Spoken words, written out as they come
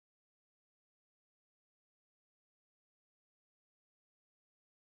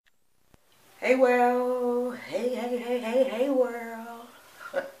Hey world, hey world.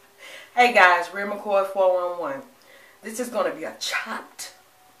 Hey guys, Real McCoy 411. This is going to be a chopped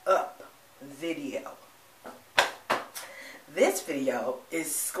up video. This video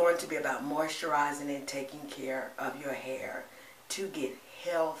is going to be about moisturizing and taking care of your hair to get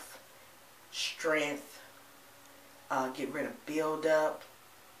health, strength, get rid of buildup,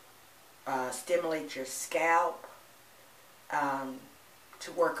 stimulate your scalp,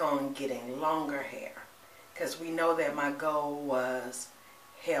 to work on getting longer hair, because we know that my goal was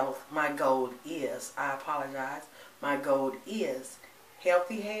health. My goal is, my goal is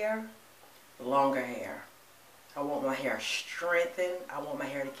healthy hair, longer hair. I want my hair strengthened. I want my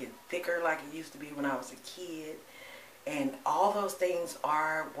hair to get thicker like it used to be when I was a kid. And all those things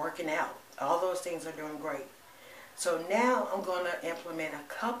are working out. All those things are doing great. So now I'm going to implement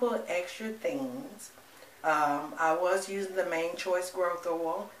a couple of extra things. I was using the Main Choice Growth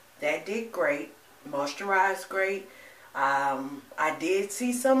Oil. That did great. Moisturized great. I did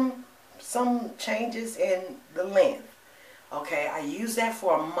see some changes in the length. Okay, I used that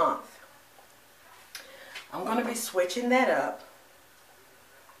for a month. I'm going to be switching that up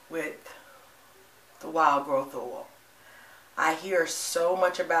with the Wild Growth Oil. I hear so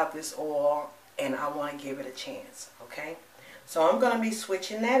much about this oil and I want to give it a chance. Okay, so I'm going to be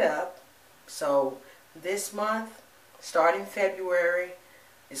switching that up. So this month, starting February,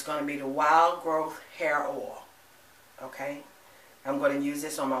 it's going to be the Wild Growth Hair Oil. Okay? I'm going to use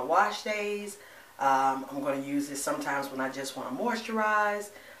this on my wash days. I'm going to use this sometimes when I just want to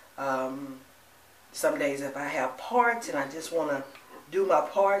moisturize. Some days if I have parts and I just want to do my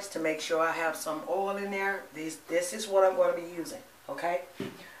parts to make sure I have some oil in there, this is what I'm going to be using. Okay?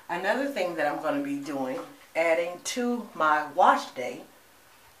 Another thing that I'm going to be doing, adding to my wash day,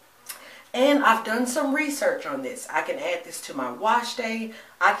 and I've done some research on this. I can add this to my wash day.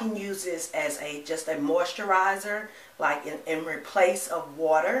 I can use this as just a moisturizer, like in replace of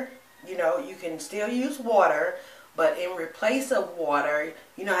water. You know, you can still use water, but in replace of water,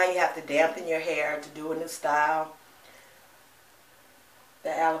 you know how you have to dampen your hair to do a new style?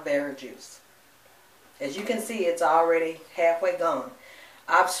 The aloe vera juice. As you can see, it's already halfway gone.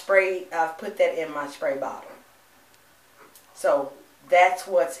 I've put that in my spray bottle. So that's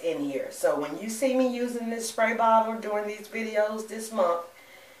what's in here. So when you see me using this spray bottle during these videos this month,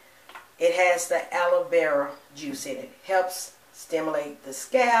 it has the aloe vera juice in it. Helps stimulate the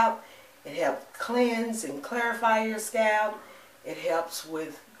scalp. It helps cleanse and clarify your scalp. It helps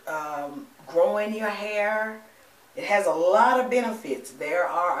with growing your hair. It has a lot of benefits. There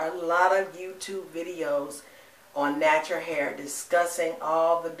are a lot of YouTube videos on natural hair discussing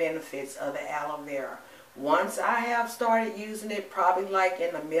all the benefits of the aloe vera. Once I have started using it, probably like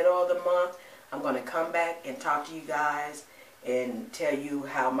in the middle of the month, I'm going to come back and talk to you guys and tell you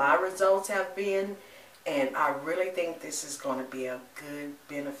how my results have been. And I really think this is going to be a good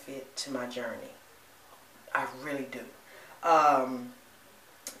benefit to my journey. I really do.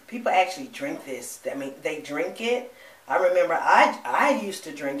 People actually drink this. I mean, they drink it. I remember I used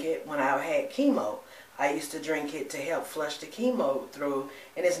to drink it when I had chemo. I used to drink it to help flush the chemo through,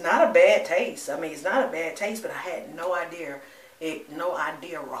 and it's not a bad taste. I mean, it's not a bad taste, but I had no idea that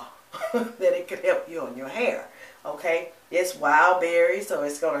it could help you on your hair. Okay, it's wild berry, so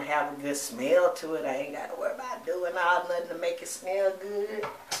it's gonna have a good smell to it. I ain't got to worry about doing all nothing to make it smell good.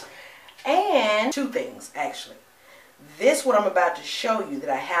 And two things actually. This what I'm about to show you that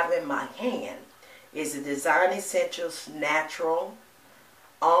I have in my hand is the Design Essentials Natural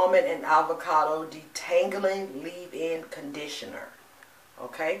Almond and Avocado Detangling Leave-In Conditioner.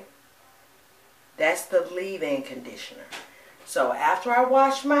 Okay? That's the leave-in conditioner. So after I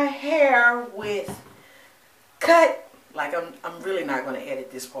wash my hair with I'm really not going to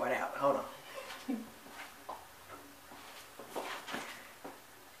edit this part out. Hold on.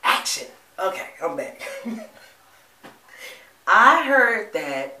 Action. Okay, I'm back. I heard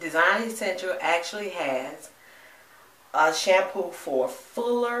that Design Essential actually has a shampoo for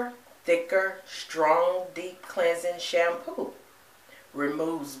fuller, thicker, strong, deep cleansing shampoo.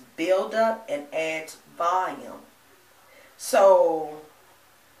 Removes buildup and adds volume. So,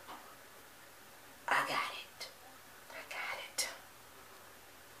 I got it.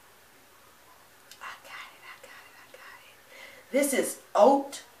 This is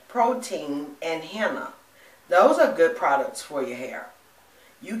oat, protein, and henna. Those are good products for your hair.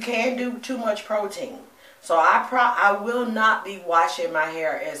 You can't do too much protein. So I will not be washing my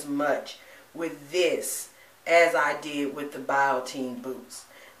hair as much with this as I did with the Biotin Boost.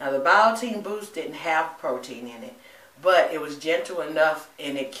 Now the Biotin Boost didn't have protein in it, but it was gentle enough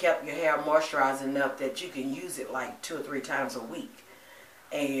and it kept your hair moisturized enough that you can use it like 2 or 3 times a week.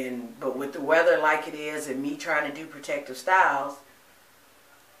 But with the weather like it is and me trying to do protective styles,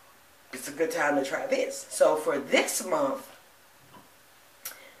 it's a good time to try this. So for this month,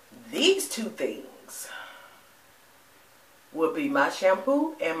 these two things will be my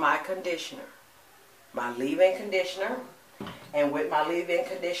shampoo and my conditioner. My leave-in conditioner. And with my leave-in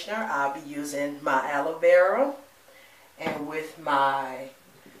conditioner, I'll be using my aloe vera. And with I'll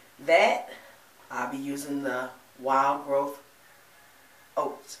be using the Wild Growth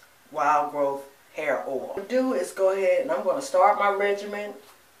Oats, Wild Growth Hair Oil. What I'm going to do is go ahead and I'm going to start my regimen.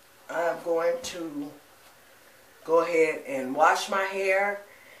 I'm going to go ahead and wash my hair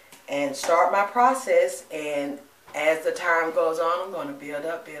and start my process. And as the time goes on, I'm going to build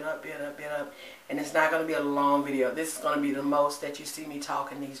up. And it's not going to be a long video. This is going to be the most that you see me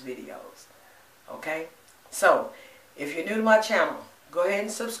talk in these videos. Okay? So, if you're new to my channel, go ahead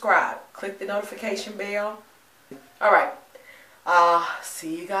and subscribe. Click the notification bell. Alright.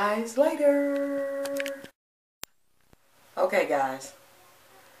 See you guys later. Okay, guys.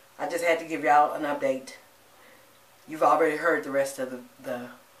 I just had to give y'all an update. You've already heard the rest of the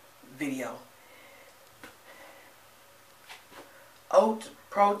video. Oat,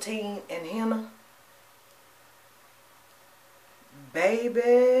 protein, and henna.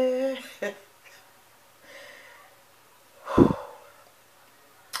 Baby.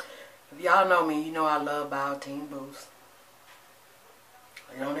 If y'all know me, you know I love Biotin Boost.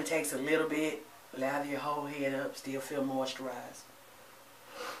 It only takes a little bit, lather your whole head up, still feel moisturized.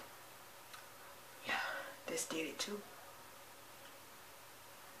 Yeah, this did it too.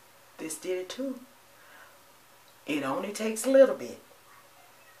 This did it too. It only takes a little bit.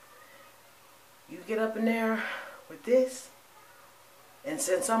 You get up in there with this, and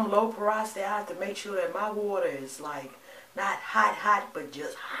since I'm low porosity, I have to make sure that my water is like not hot, but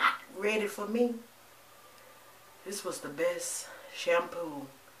just hot, ready for me. This was the best shampoo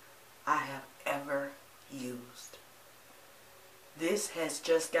I have ever used. This has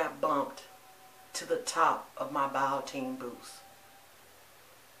just got bumped to the top of my Biotin Boost.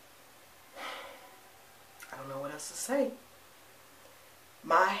 I don't know what else to say.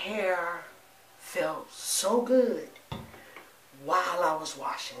 My hair felt so good while I was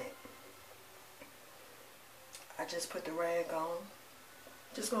washing it. I just put the rag on.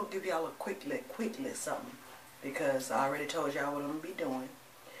 Just gonna give y'all a quick something, because I already told y'all what I'm gonna be doing,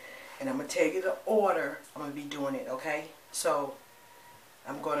 and I'm gonna tell you the order I'm gonna be doing it. Okay, so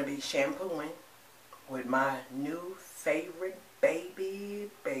I'm gonna be shampooing with my new favorite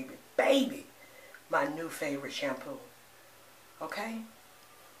baby, my new favorite shampoo. Okay,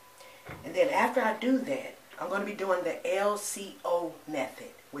 and then after I do that, I'm gonna be doing the LCO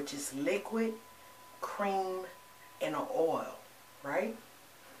method, which is liquid, cream, and an oil, right?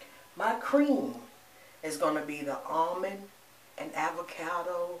 My cream is going to be the almond and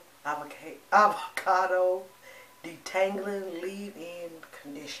avocado detangling leave-in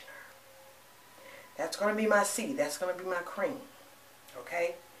conditioner. That's going to be my C. That's going to be my cream.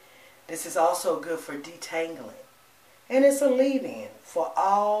 Okay? This is also good for detangling. And it's a leave-in for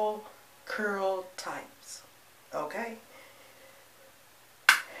all curl types. Okay?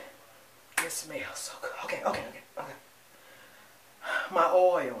 It smells so good. Okay. My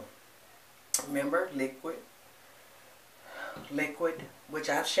oil. Remember, liquid, which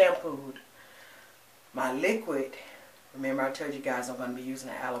I've shampooed. My liquid, remember I told you guys I'm going to be using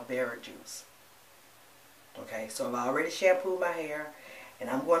the aloe vera juice. Okay, so I've already shampooed my hair, and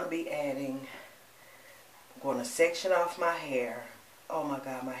I'm going to be adding, I'm going to section off my hair. Oh my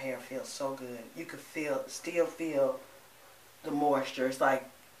God, my hair feels so good. You could still feel the moisture. It's like,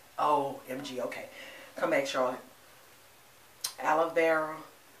 OMG. Okay, come back, Charlotte. Aloe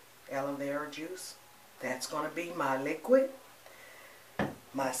vera juice. That's going to be my liquid.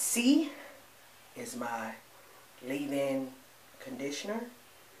 My C is my leave-in conditioner.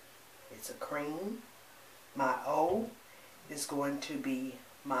 It's a cream. My O is going to be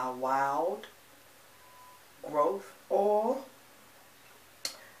my Wild Growth Oil.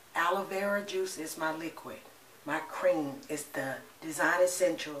 Aloe vera juice is my liquid. My cream is the Design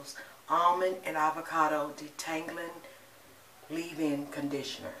Essentials Almond and Avocado Detangling Leave-In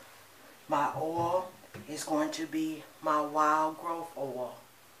Conditioner. My oil is going to be my Wild Growth Oil.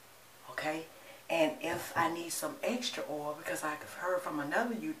 Okay? And if I need some extra oil, because I've heard from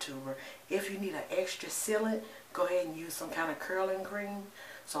another YouTuber, if you need an extra sealant, go ahead and use some kind of curling cream.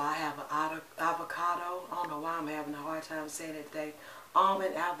 So I have an avocado. I don't know why I'm having a hard time saying it today.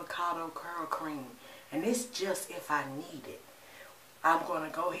 Almond avocado curl cream. And it's just if I need it. I'm going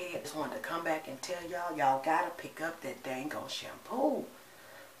to go ahead. I just wanted to come back and tell y'all, y'all got to pick up that dang on shampoo.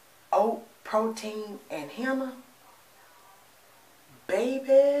 Oat, protein, and henna.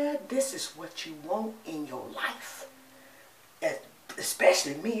 baby, this is what you want in your life.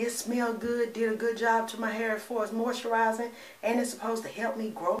 Especially me, it smelled good, did a good job to my hair as far as moisturizing, and it's supposed to help me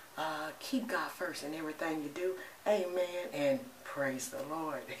grow. Keep God first in everything you do. Amen. And praise the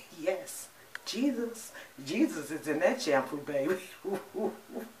Lord. Yes, Jesus is in that shampoo, baby.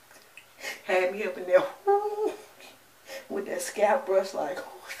 Had me up in there with that scalp brush like,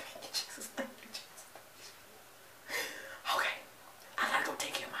 oh, thank you, Jesus, thank you, Jesus. Okay, I gotta go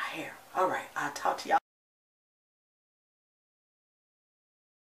take care of my hair. All right, I'll talk to y'all.